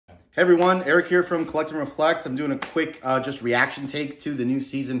Everyone, Eric here from Collect and Reflect. I'm doing a quick just reaction take to the new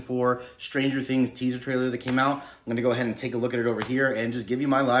season 4 Stranger Things teaser trailer that came out. I'm going to go ahead and take a look at it over here and just give you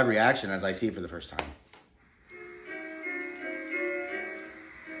my live reaction as I see it for the first time.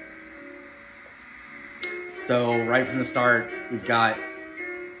 So right from the start, we've got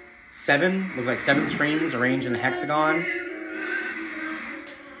looks like 7 screens arranged in a hexagon.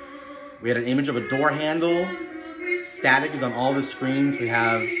 We had an image of a door handle. Static is on all the screens. We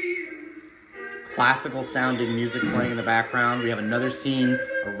have classical sounding music playing in the background. We have another scene,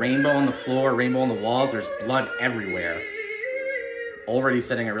 a rainbow on the floor, a rainbow on the walls. There's blood everywhere. Already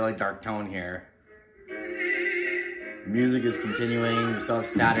setting a really dark tone here. The music is continuing. We still have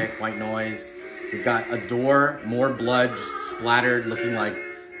static, white noise. We've got a door, more blood just splattered, looking like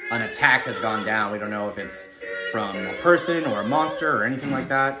an attack has gone down. We don't know if it's from a person or a monster or anything like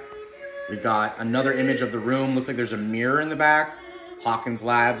that. We've got another image of the room. Looks like there's a mirror in the back. Hawkins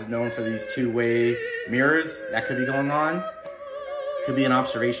Labs, known for these two-way mirrors. That could be going on. Could be an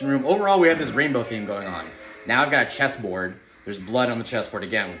observation room. Overall, we have this rainbow theme going on. Now I've got a chessboard. There's blood on the chessboard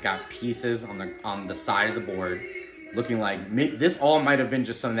again. We've got pieces on the side of the board. Looking like this all might have been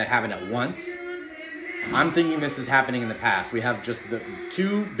just something that happened at once. I'm thinking this is happening in the past. We have just the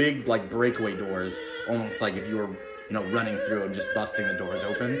 2 big like breakaway doors. Almost like if you were running through and just busting the doors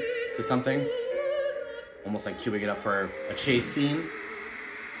open to something. Almost like queuing it up for a chase scene.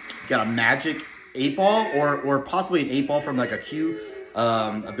 We've got a magic 8-ball or possibly an 8-ball from like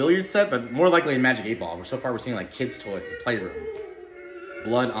a billiard set, but more likely a magic 8-ball. So far we're seeing like kids' toys, a playroom.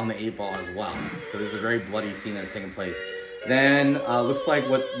 Blood on the 8-ball as well. So this is a very bloody scene that's taking place. Then looks like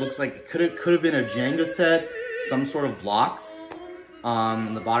it could have been a Jenga set, some sort of blocks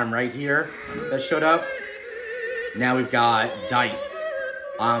on the bottom right here that showed up. Now we've got dice.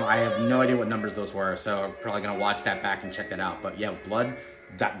 I have no idea what numbers those were, so I'm probably gonna watch that back and check that out. But yeah,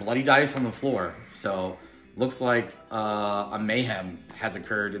 bloody dice on the floor. So looks like a mayhem has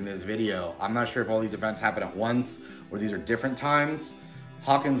occurred in this video. I'm not sure if all these events happen at once or these are different times.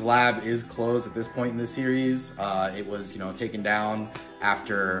 Hawkins Lab is closed at this point in the series. It was taken down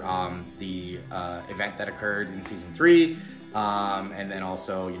after the event that occurred in season 3. And then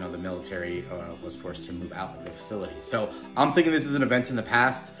also, the military was forced to move out of the facility. So I'm thinking this is an event in the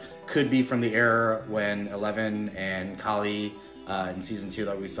past. Could be from the era when Eleven and Kali in season 2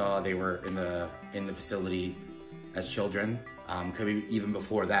 that we saw, they were in the facility as children. Could be even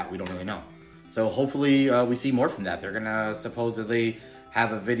before that. We don't really know. So hopefully we see more from that. They're gonna supposedly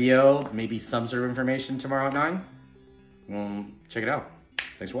have a video, maybe some sort of information tomorrow at 9. Check it out.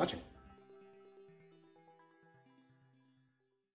 Thanks for watching.